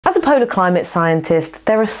a polar climate scientist,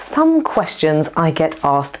 there are some questions I get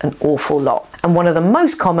asked an awful lot. And one of the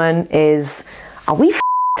most common is, are we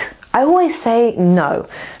f***ed? I always say no,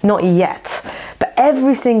 not yet. But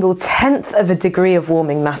every single 1/10 of a degree of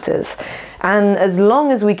warming matters. And as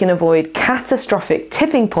long as we can avoid catastrophic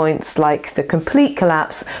tipping points like the complete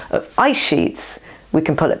collapse of ice sheets, we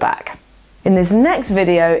can pull it back. In this next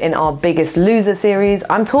video in our Biggest Loser series,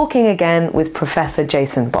 I'm talking again with Professor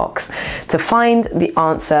Jason Box to find the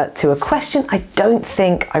answer to a question I don't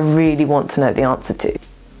think I really want to know the answer to.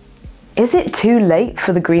 Is it too late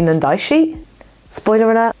for the Greenland ice sheet?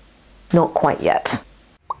 Spoiler alert, not quite yet.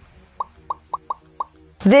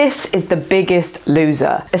 This is The Biggest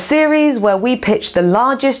Loser, a series where we pitch the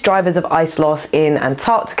largest drivers of ice loss in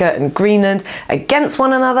Antarctica and Greenland against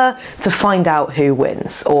one another to find out who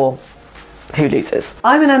wins, or who loses.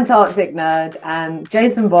 I'm an Antarctic nerd and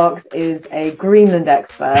Jason Box is a Greenland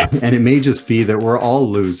expert. And it may just be that we're all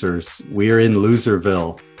losers. We're in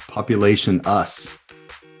Loserville, population us.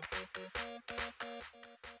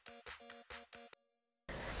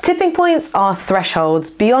 Tipping points are thresholds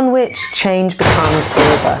beyond which change becomes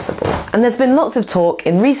irreversible. And there's been lots of talk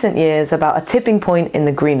in recent years about a tipping point in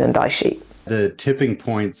the Greenland ice sheet. The tipping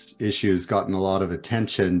points issue has gotten a lot of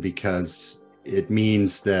attention because it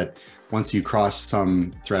means that once you cross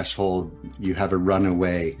some threshold, you have a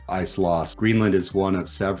runaway ice loss. Greenland is one of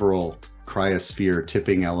several cryosphere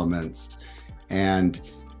tipping elements. And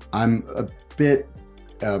I'm a bit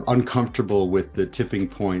uncomfortable with the tipping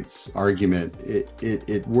points argument.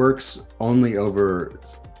 It works only over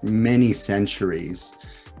many centuries,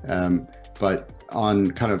 but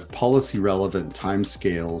on kind of policy relevant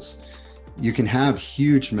timescales, you can have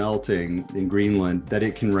huge melting in Greenland that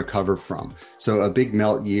it can recover from. So a big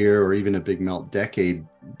melt year or even a big melt decade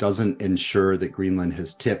doesn't ensure that Greenland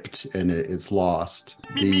has tipped and it's lost.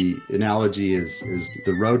 The analogy is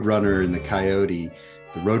the roadrunner and the coyote.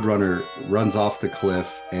 The roadrunner runs off the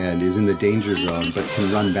cliff and is in the danger zone, but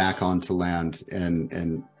can run back onto land.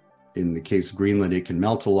 And in the case of Greenland, it can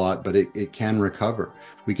melt a lot, but it can recover.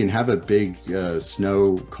 We can have a big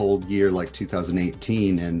snow cold year like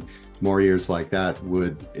 2018, and more years like that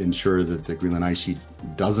would ensure that the Greenland ice sheet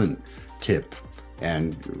doesn't tip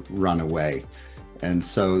and run away. And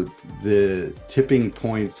so the tipping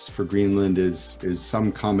points for Greenland is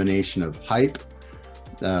some combination of hype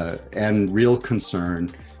and real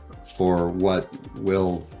concern for what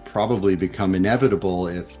will probably become inevitable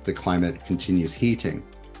if the climate continues heating.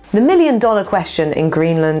 The million-dollar question in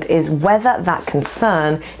Greenland is whether that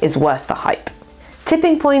concern is worth the hype.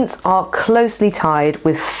 Tipping points are closely tied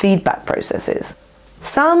with feedback processes.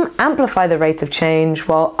 Some amplify the rate of change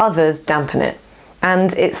while others dampen it.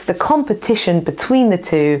 And it's the competition between the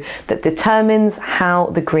two that determines how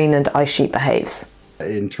the Greenland ice sheet behaves.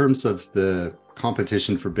 In terms of the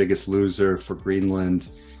competition for biggest loser for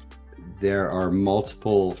Greenland, there are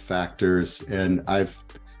multiple factors, and I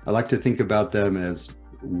like to think about them as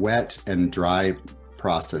wet and dry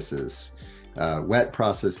processes. Wet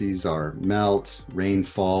processes are melt,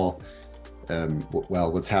 rainfall.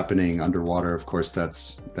 Well, what's happening underwater, of course,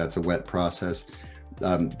 that's a wet process.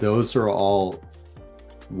 Those are all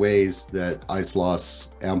ways that ice loss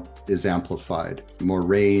is amplified. More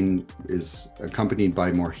rain is accompanied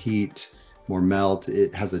by more heat, more melt.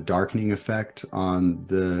 It has a darkening effect on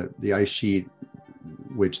the ice sheet,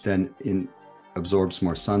 which then absorbs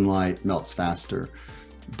more sunlight, melts faster.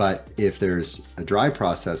 But if there's a dry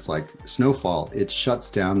process like snowfall, it shuts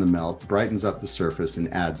down the melt, brightens up the surface,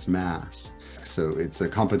 and adds mass. So it's a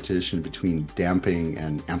competition between damping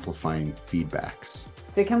and amplifying feedbacks.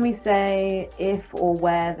 So can we say if or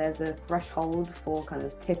where there's a threshold for kind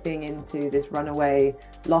of tipping into this runaway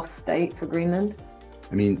lost state for Greenland?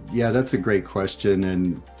 I mean, yeah, that's a great question.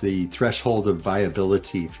 And the threshold of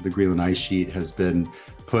viability for the Greenland ice sheet has been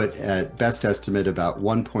put at best estimate about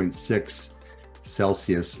 1.6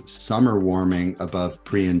 Celsius summer warming above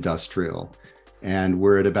pre-industrial. And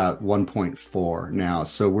we're at about 1.4 now.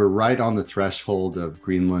 So we're right on the threshold of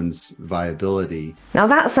Greenland's viability. Now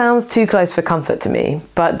that sounds too close for comfort to me,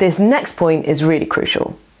 but this next point is really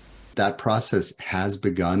crucial. That process has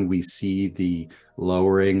begun. We see the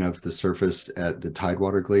lowering of the surface at the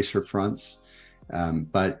Tidewater Glacier fronts,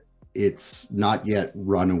 but it's not yet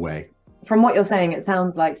run away. From what you're saying, it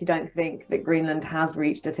sounds like you don't think that Greenland has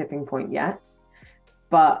reached a tipping point yet,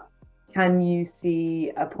 but can you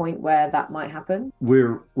see a point where that might happen?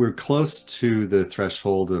 We're close to the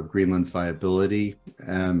threshold of Greenland's viability.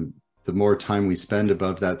 The more time we spend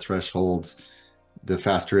above that threshold, the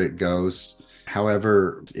faster it goes.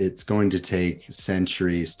 However, it's going to take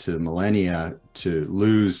centuries to millennia to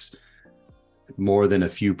lose more than a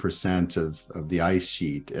few percent of the ice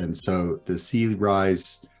sheet. And so the sea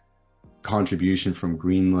rise contribution from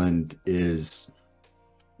Greenland is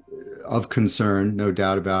of concern, no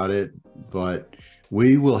doubt about it, but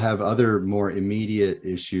we will have other more immediate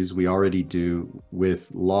issues. We already do, with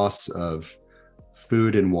loss of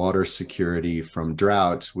food and water security from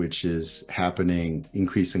drought, which is happening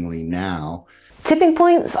increasingly now. Tipping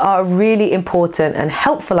points are a really important and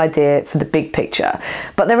helpful idea for the big picture,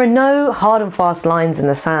 but there are no hard and fast lines in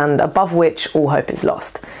the sand above which all hope is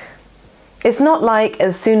lost. It's not like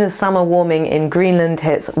as soon as summer warming in Greenland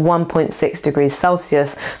hits 1.6 degrees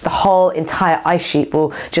Celsius, the whole entire ice sheet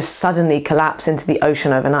will just suddenly collapse into the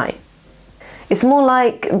ocean overnight. It's more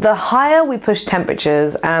like the higher we push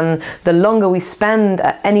temperatures and the longer we spend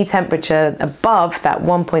at any temperature above that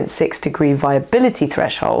 1.6 degree viability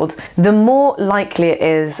threshold, the more likely it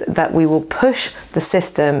is that we will push the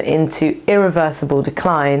system into irreversible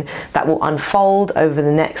decline that will unfold over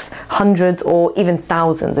the next hundreds or even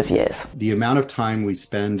thousands of years. The amount of time we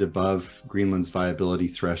spend above Greenland's viability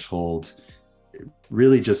threshold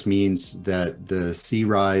really just means that the sea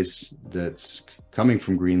rise that's coming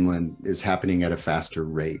from Greenland is happening at a faster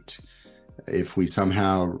rate. If we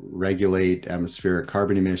somehow regulate atmospheric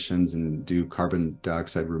carbon emissions and do carbon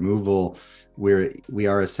dioxide removal, we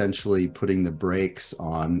are essentially putting the brakes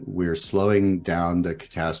on. We're slowing down the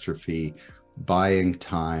catastrophe, buying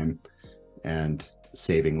time, and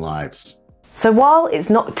saving lives. So while it's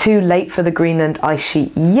not too late for the Greenland ice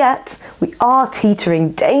sheet yet, we are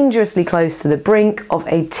teetering dangerously close to the brink of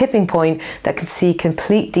a tipping point that could see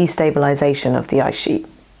complete destabilization of the ice sheet.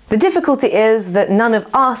 The difficulty is that none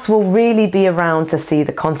of us will really be around to see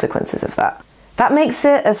the consequences of that. That makes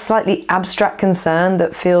it a slightly abstract concern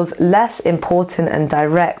that feels less important and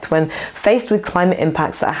direct when faced with climate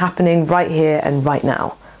impacts that are happening right here and right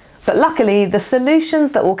now. But luckily, the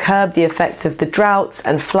solutions that will curb the effect of the droughts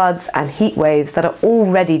and floods and heat waves that are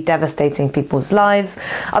already devastating people's lives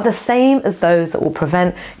are the same as those that will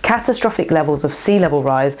prevent catastrophic levels of sea level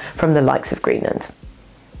rise from the likes of Greenland.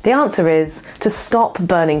 The answer is to stop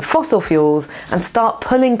burning fossil fuels and start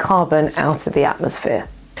pulling carbon out of the atmosphere.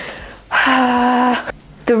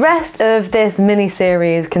 The rest of this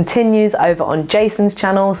mini-series continues over on Jason's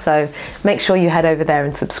channel, so make sure you head over there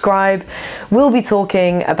and subscribe. We'll be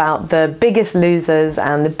talking about the biggest losers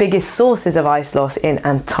and the biggest sources of ice loss in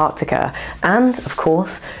Antarctica, and of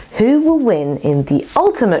course, who will win in the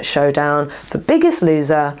ultimate showdown for biggest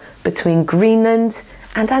loser between Greenland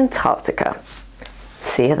and Antarctica.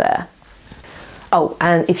 See you there. Oh,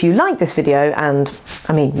 and if you liked this video, and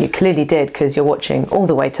I mean, you clearly did because you're watching all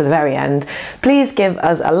the way to the very end, please give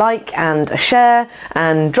us a like and a share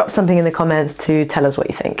and drop something in the comments to tell us what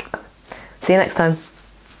you think. See you next time.